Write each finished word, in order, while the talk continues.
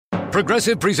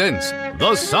Progressive presents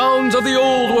The Sounds of the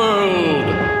Old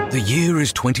World. The year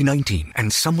is 2019,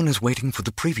 and someone is waiting for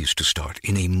the previews to start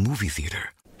in a movie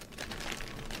theater.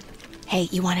 Hey,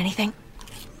 you want anything?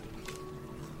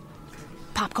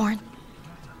 Popcorn?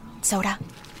 Soda?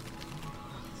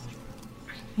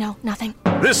 No, nothing?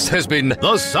 This has been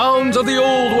The Sounds of the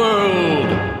Old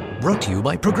World. Brought to you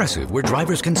by Progressive, where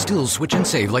drivers can still switch and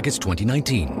save like it's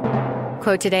 2019.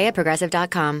 Quote today at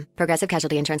Progressive.com. Progressive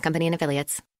Casualty Insurance Company and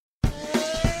Affiliates.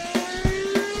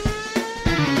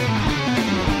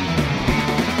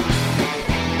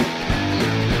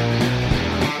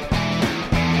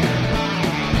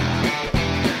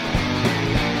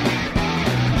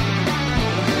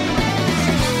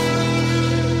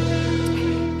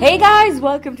 Hey guys,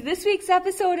 welcome to this week's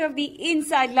episode of the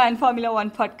Inside Line Formula One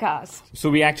podcast.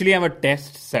 So we actually have a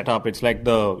test setup. It's like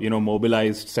the,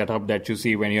 mobilized setup that you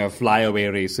see when you have flyaway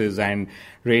races and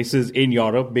races in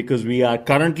Europe, because we are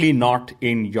currently not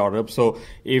in Europe. So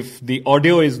if the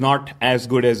audio is not as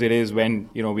good as it is when,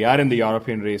 we are in the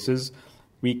European races,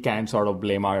 we can sort of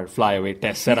blame our flyaway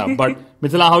test setup. But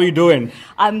Mithila, how are you doing?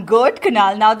 I'm good,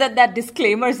 Kunal. Now that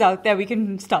disclaimer's out there, we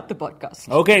can start the podcast.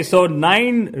 Okay, so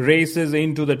 9 races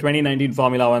into the 2019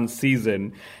 Formula One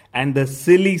season, and the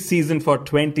silly season for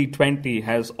 2020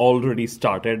 has already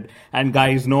started. And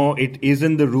guys, no, it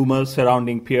isn't the rumors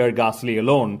surrounding Pierre Gasly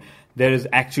alone. There is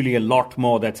actually a lot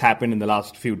more that's happened in the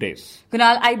last few days.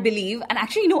 Kunal, I believe, and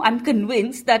actually, I'm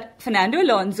convinced that Fernando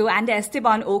Alonso and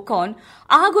Esteban Ocon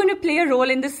are going to play a role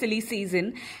in this silly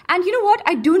season. And you know what?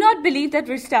 I do not believe that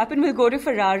Verstappen will go to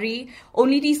Ferrari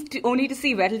only to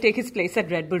see Vettel take his place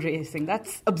at Red Bull Racing.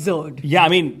 That's absurd. Yeah,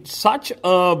 such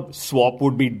a swap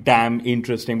would be damn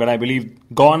interesting. But I believe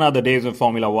gone are the days of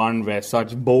Formula One where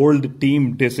such bold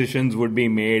team decisions would be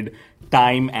made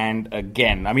time and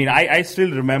again. I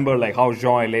still remember how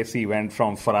Jean Alesi went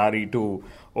from Ferrari to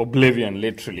oblivion,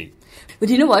 literally. But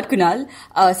you know what, Kunal?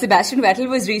 Sebastian Vettel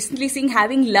was recently seen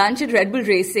having lunch at Red Bull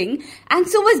Racing, and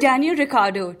so was Daniel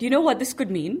Ricciardo. Do you know what this could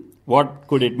mean? What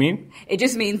could it mean? It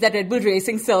just means that Red Bull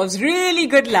Racing serves really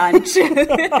good lunch.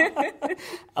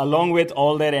 Along with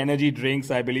all their energy drinks,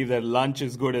 I believe their lunch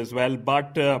is good as well.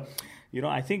 But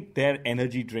I think their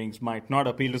energy drinks might not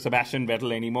appeal to Sebastian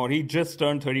Vettel anymore. He just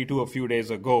turned 32 a few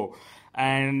days ago.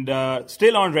 And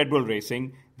still on Red Bull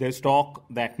Racing, there's talk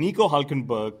that Nico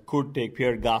Hülkenberg could take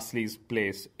Pierre Gasly's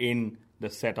place in the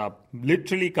setup,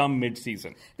 literally come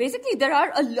mid-season. Basically, there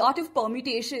are a lot of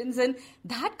permutations, and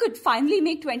that could finally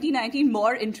make 2019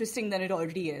 more interesting than it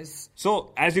already is.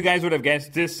 So, as you guys would have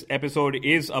guessed, this episode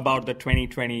is about the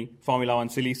 2020 Formula One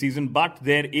silly season, but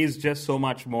there is just so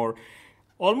much more.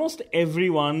 Almost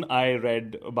everyone I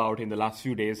read about in the last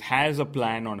few days has a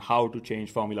plan on how to change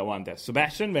Formula One. There's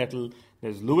Sebastian Vettel,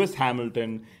 there's Lewis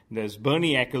Hamilton, there's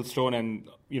Bernie Ecclestone, and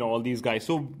all these guys.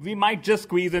 So we might just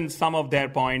squeeze in some of their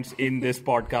points in this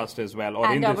podcast as well. Or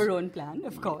and in our own plan,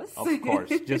 of course. Of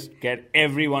course. Just get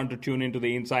everyone to tune into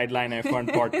the Inside Line F1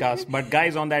 podcast. But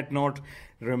guys, on that note,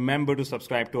 remember to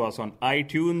subscribe to us on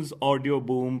iTunes, Audio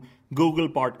Boom, Google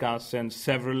Podcasts, and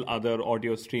several other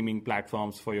audio streaming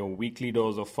platforms for your weekly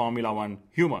dose of Formula One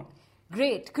humor.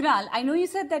 Great. Kunal, I know you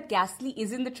said that Gasly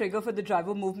isn't the trigger for the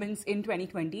driver movements in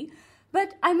 2020,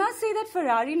 but I must say that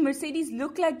Ferrari and Mercedes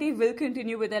look like they will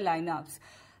continue with their lineups.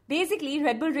 Basically,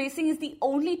 Red Bull Racing is the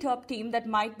only top team that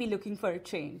might be looking for a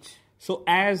change. So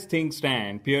as things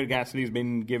stand, Pierre Gasly has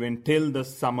been given till the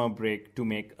summer break to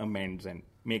make amends, and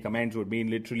make amends would mean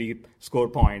literally score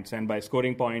points, and by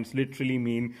scoring points literally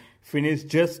mean finish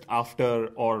just after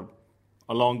or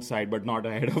alongside, but not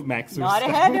ahead of Max Verstappen. Not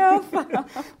ahead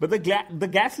of. But the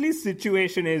Gasly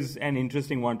situation is an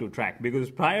interesting one to track, because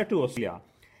prior to Australia,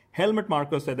 Helmut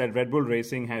Marko said that Red Bull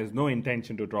Racing has no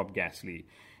intention to drop Gasly.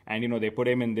 And, they put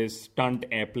him in this stunt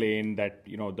airplane that,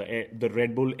 the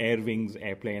Red Bull Air Wings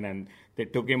airplane, and they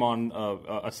took him on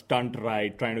a stunt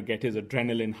ride trying to get his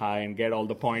adrenaline high and get all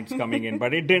the points coming in.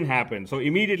 But it didn't happen. So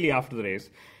immediately after the race,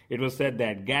 it was said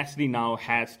that Gasly now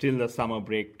has till the summer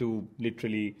break to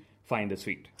literally find his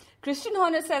feet. Christian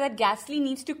Horner said that Gasly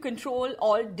needs to control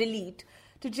alt delete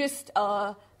to just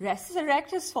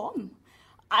resurrect his form.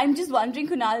 I'm just wondering,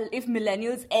 Kunal, if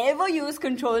millennials ever use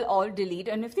Control-Alt-Delete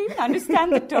and if they even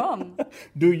understand the term.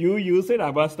 Do you use it?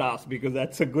 I must ask, because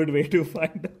that's a good way to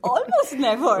find out. Almost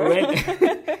never.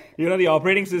 Well, the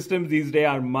operating systems these days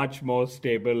are much more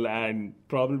stable and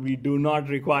probably do not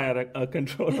require a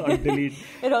Control-Alt-Delete.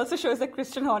 It also shows that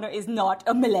Christian Horner is not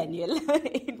a millennial.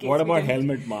 What about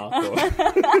Helmut Marko?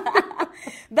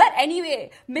 But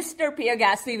anyway, Mr. Pierre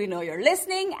Gasly, we know you're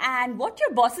listening, and what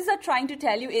your bosses are trying to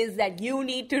tell you is that you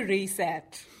need to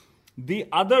reset. The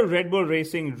other Red Bull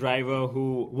Racing driver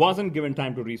who wasn't given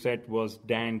time to reset was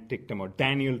Daniel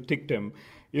Ticktum.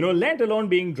 Let alone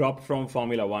being dropped from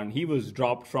Formula One, he was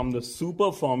dropped from the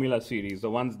Super Formula series, the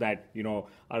ones that,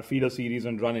 are feeder series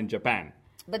and run in Japan.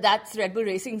 But that's Red Bull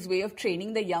Racing's way of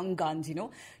training the young guns,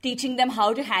 teaching them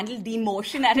how to handle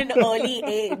demotion at an early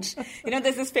age.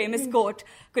 There's this famous quote,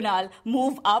 Kunal,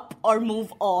 move up or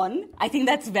move on. I think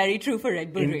that's very true for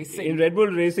Red Bull Racing. In Red Bull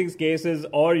Racing's cases,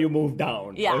 or you move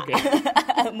down. Yeah,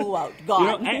 okay. move out,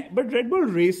 gone. But Red Bull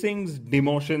Racing's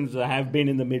demotions have been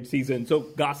in the mid-season. So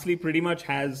Gasly pretty much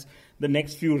has the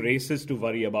next few races to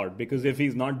worry about, because if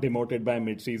he's not demoted by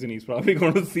mid-season, he's probably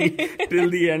going to see till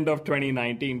the end of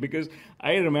 2019. Because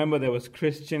I remember there was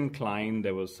Christian Klein,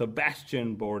 there was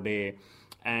Sebastian Bourdais,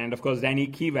 and of course Danny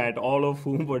Kivat, all of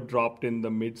whom were dropped in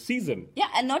the mid-season. Yeah,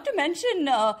 and not to mention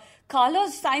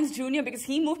Carlos Sainz Jr., because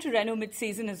he moved to Renault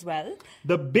mid-season as well.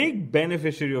 The big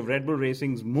beneficiary of Red Bull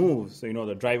Racing's moves,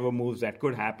 the driver moves that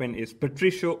could happen, is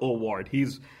Patricio O'Ward.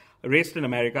 He's raced in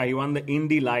America. He won the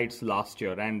Indy Lights last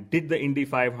year and did the Indy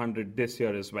 500 this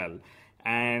year as well.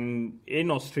 And in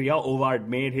Austria, O'Ward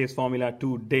made his Formula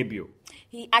 2 debut.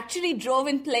 He actually drove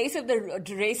in place of the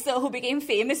racer who became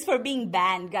famous for being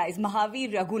banned, guys,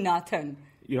 Mahavir Raghunathan.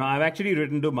 I've actually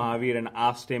written to Mahavir and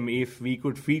asked him if we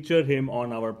could feature him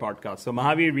on our podcast. So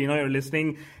Mahavir, we know you're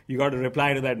listening. You got to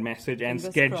reply to that message and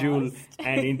schedule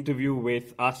an interview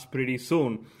with us pretty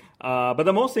soon. But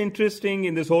the most interesting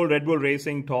in this whole Red Bull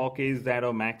Racing talk is that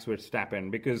of Max Verstappen,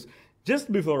 because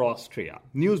just before Austria,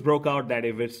 news broke out that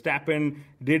if Verstappen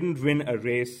didn't win a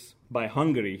race by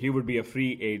Hungary, he would be a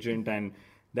free agent, and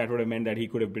that would have meant that he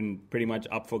could have been pretty much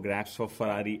up for grabs for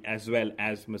Ferrari as well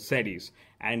as Mercedes.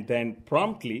 And then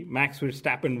promptly, Max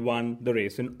Verstappen won the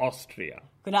race in Austria.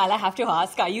 Kunal, I have to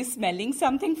ask, are you smelling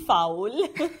something foul?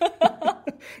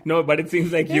 No, but it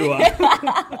seems like you are.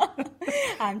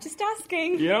 I'm just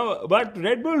asking. But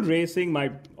Red Bull Racing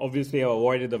might obviously have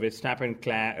avoided the Verstappen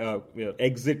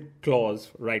exit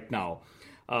clause right now.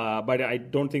 But I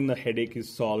don't think the headache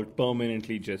is solved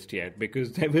permanently just yet,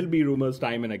 because there will be rumors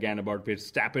time and again about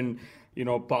Verstappen,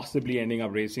 possibly ending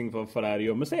up racing for Ferrari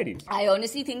or Mercedes. I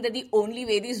honestly think that the only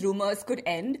way these rumors could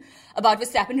end about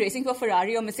Verstappen racing for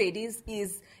Ferrari or Mercedes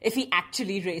is if he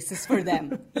actually races for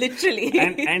them. Literally.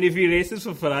 And if he races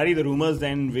for Ferrari, the rumors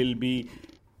then will be,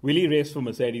 will he race for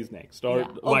Mercedes next? Or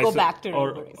go back to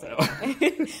Red Bull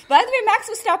Racing. By the way, Max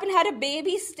Verstappen had a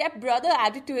baby stepbrother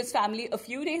added to his family a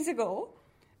few days ago.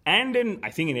 And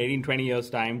I think in 18-20 years'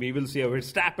 time, we will see a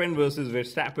Verstappen versus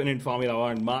Verstappen in Formula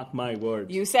One. Mark my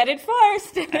words. You said it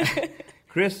first.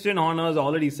 Christian Horner has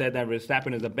already said that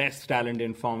Verstappen is the best talent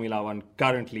in Formula One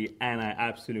currently, and I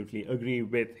absolutely agree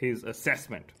with his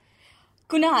assessment.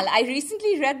 Kunal, I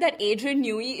recently read that Adrian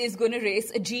Newey is going to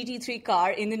race a GT3 car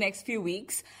in the next few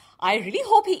weeks. I really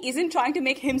hope he isn't trying to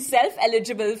make himself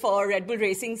eligible for Red Bull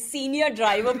Racing's senior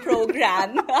driver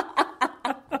program.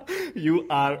 You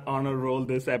are on a roll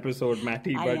this episode,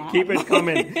 Matty, but keep it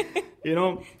coming.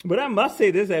 But I must say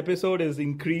this episode is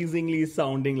increasingly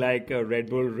sounding like a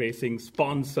Red Bull Racing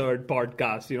sponsored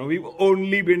podcast. We've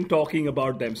only been talking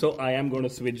about them. So I am going to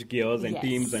switch gears and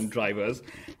teams and drivers.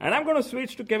 And I'm going to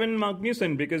switch to Kevin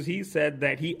Magnussen, because he said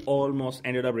that he almost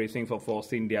ended up racing for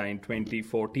Force India in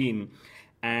 2014.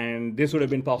 And this would have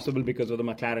been possible because of the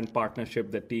McLaren partnership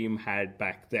the team had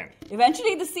back then.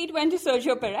 Eventually, the seat went to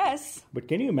Sergio Perez. But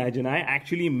can you imagine, I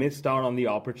actually missed out on the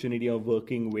opportunity of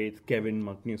working with Kevin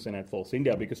Magnussen at Force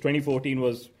India, because 2014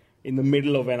 was in the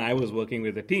middle of when I was working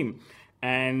with the team.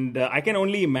 And I can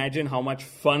only imagine how much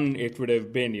fun it would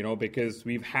have been, because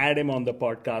we've had him on the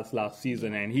podcast last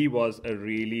season, and he was a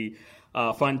really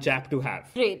fun chap to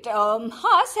have. Great.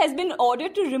 Haas has been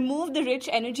ordered to remove the Rich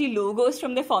Energy logos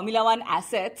from their Formula One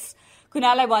assets.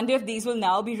 Kunal, I wonder if these will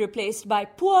now be replaced by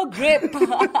Poor Grip.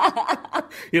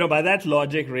 By that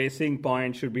logic, Racing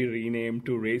Point should be renamed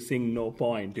to Racing No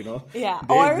Point, Yeah.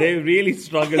 They really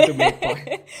struggle to make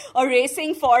point. Or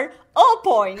Racing for a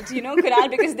Point, Kunal,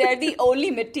 because they're the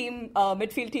only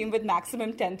midfield team with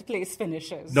maximum 10th place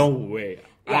finishes. No way.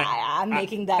 Yeah, I'm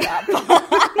making that up.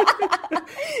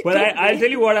 But I'll tell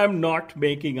you what I'm not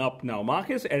making up now.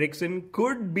 Marcus Ericsson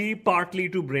could be partly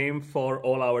to blame for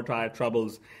all our tire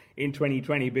troubles in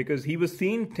 2020, because he was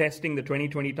seen testing the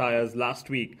 2020 tires last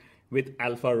week with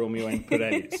Alfa Romeo and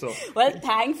Pirelli. So, well,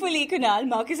 thankfully, Kunal,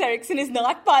 Marcus Ericsson is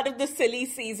not part of the silly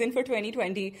season for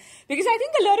 2020, because I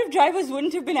think a lot of drivers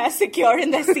wouldn't have been as secure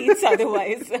in their seats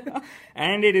otherwise.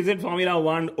 And it isn't Formula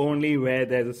One only where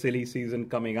there's a silly season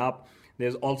coming up.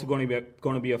 There's also going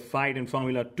to be a fight in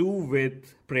Formula 2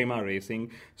 with Prema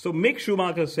Racing. So Mick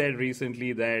Schumacher said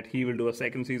recently that he will do a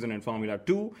second season in Formula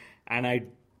 2, and I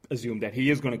assume that he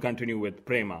is going to continue with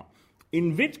Prema.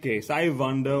 In which case, I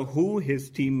wonder who his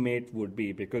teammate would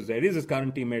be, because there is his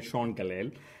current teammate, Sean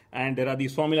Gallel, and there are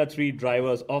these Formula 3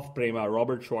 drivers of Prema,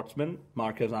 Robert Schwartzman,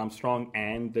 Marcus Armstrong,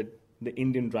 and the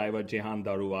Indian driver, Jehan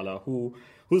Daruwala,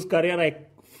 whose career I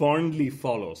fondly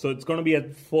follow. So it's going to be a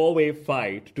four-way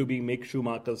fight to be Mick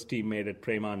Schumacher's teammate at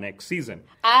Prema next season.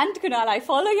 And Kunal, I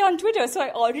follow you on Twitter, so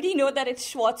I already know that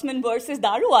it's Schwartzman versus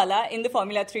Daruwala in the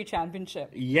Formula 3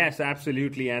 Championship. Yes,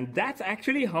 absolutely. And that's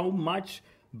actually how much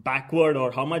backward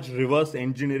or how much reverse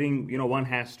engineering one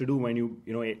has to do when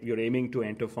you're aiming to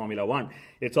enter Formula 1.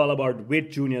 It's all about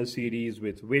which junior series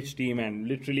with which team, and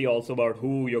literally also about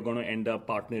who you're going to end up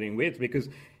partnering with, because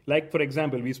like, for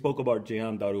example, we spoke about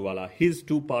Jehan Daruwala. His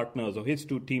two partners or his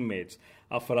two teammates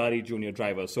are Ferrari junior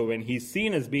drivers. So when he's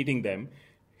seen as beating them,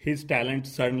 his talent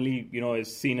suddenly,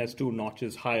 is seen as 2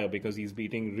 notches higher because he's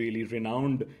beating really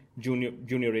renowned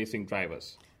junior racing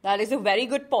drivers. That is a very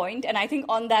good point. And I think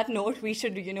on that note, we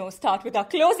should, start with our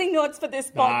closing notes for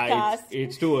this podcast.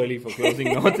 It's too early for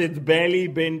closing notes. It's barely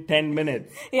been 10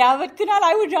 minutes. Yeah, but Kunal,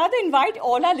 I would rather invite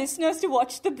all our listeners to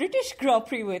watch the British Grand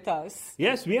Prix with us.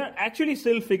 Yes, we are actually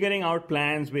still figuring out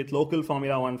plans with local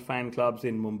Formula 1 fan clubs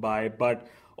in Mumbai, but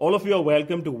all of you are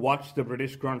welcome to watch the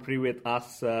British Grand Prix with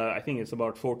us. I think it's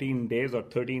about 14 days or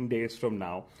 13 days from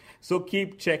now. So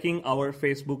keep checking our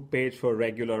Facebook page for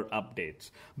regular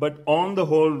updates. But on the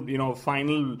whole,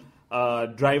 final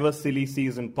driver silly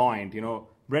season point,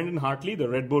 Brendan Hartley, the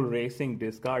Red Bull Racing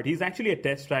discard, he's actually a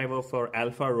test driver for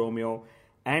Alfa Romeo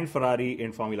and Ferrari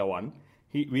in Formula 1.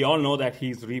 We all know that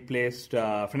he's replaced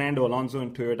Fernando Alonso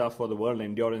in Toyota for the World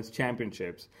Endurance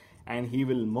Championships, and he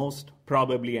will most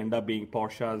probably end up being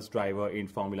Porsche's driver in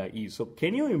Formula E. So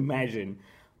can you imagine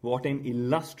what an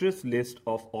illustrious list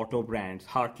of auto brands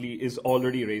Hartley is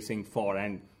already racing for?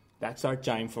 And that's our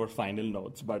time for final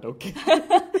notes, but okay.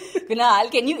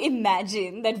 Kunal, can you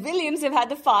imagine that Williams have had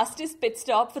the fastest pit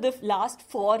stop for the last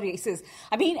 4 races?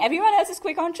 I mean, everyone else is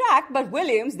quick on track, but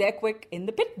Williams, they're quick in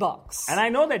the pit box. And I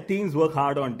know that teams work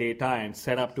hard on data and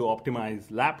set up to optimize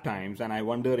lap times, and I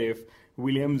wonder if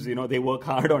Williams, they work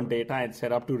hard on data and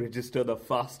set up to register the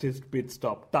fastest pit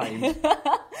stop times.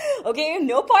 Okay,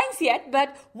 no points yet,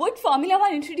 but would Formula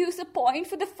 1 introduce a point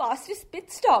for the fastest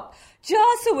pit stop,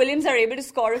 just so Williams are able to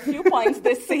score a few points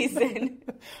this season?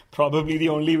 Probably the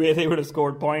only way they would have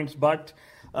scored points, but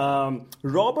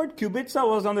Robert Kubica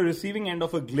was on the receiving end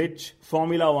of a glitch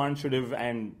Formula 1 should have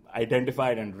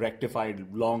identified and rectified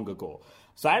long ago.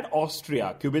 So at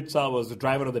Austria, Kubica was the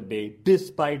driver of the day,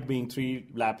 despite being 3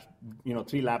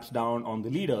 laps down on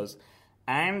the leaders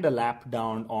and a lap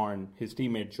down on his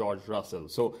teammate George Russell.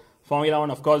 So Formula 1,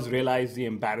 of course, realized the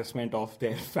embarrassment of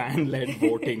their fan-led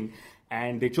voting,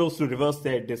 and they chose to reverse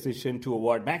their decision to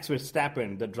award Max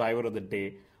Verstappen the driver of the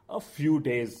day a few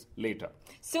days later.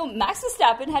 So Max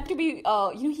Verstappen had to be,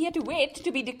 he had to wait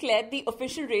to be declared the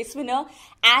official race winner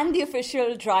and the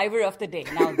official driver of the day.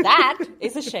 Now that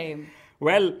is a shame.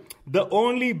 Well, the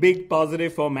only big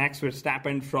positive for Max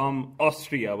Verstappen from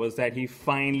Austria was that he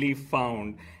finally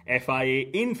found FIA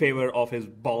in favor of his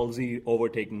ballsy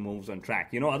overtaking moves on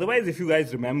track. Otherwise, if you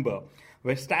guys remember,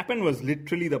 Verstappen was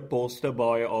literally the poster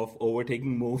boy of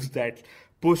overtaking moves that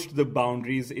pushed the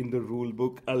boundaries in the rule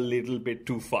book a little bit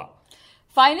too far.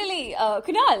 Finally,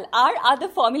 Kunal, are other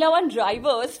Formula 1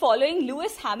 drivers following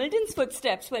Lewis Hamilton's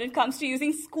footsteps when it comes to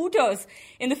using scooters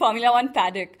in the Formula 1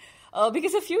 paddock?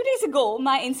 Because a few days ago,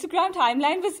 my Instagram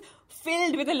timeline was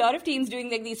filled with a lot of teams doing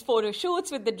these photo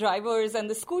shoots with the drivers and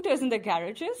the scooters in their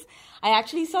garages. I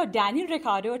actually saw Daniel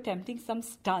Ricciardo attempting some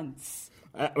stunts.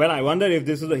 Well, I wonder if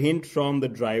this is a hint from the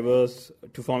drivers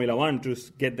to Formula 1 to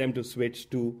get them to switch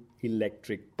to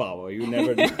electric power. You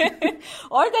never know.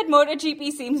 Or that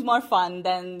MotoGP seems more fun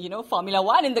than, Formula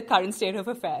 1 in the current state of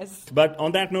affairs. But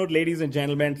on that note, ladies and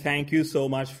gentlemen, thank you so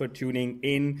much for tuning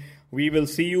in. We will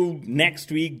see you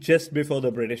next week just before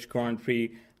the British Grand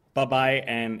Prix. Bye-bye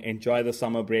and enjoy the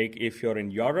summer break if you're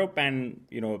in Europe and,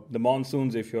 the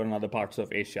monsoons if you're in other parts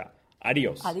of Asia.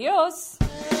 Adios. Adios.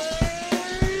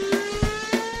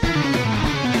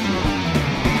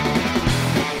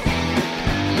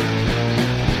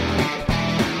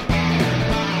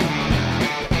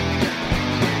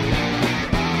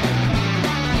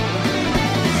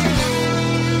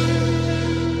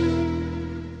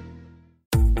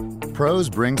 Pros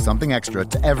bring something extra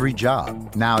to every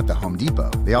job. Now at the Home Depot,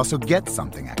 they also get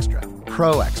something extra.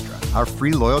 Pro Extra, our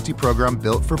free loyalty program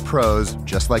built for pros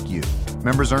just like you.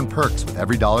 Members earn perks with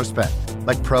every dollar spent,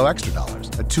 like Pro Extra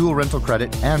Dollars, a tool rental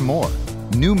credit, and more.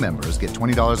 New members get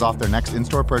 $20 off their next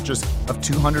in-store purchase of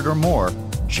 $200 or more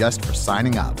just for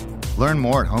signing up. Learn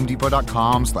more at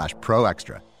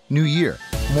homedepot.com/proextra. New year,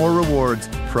 more rewards,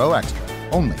 Pro Extra,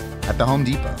 only at the Home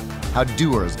Depot. how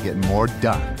doers get more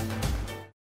done.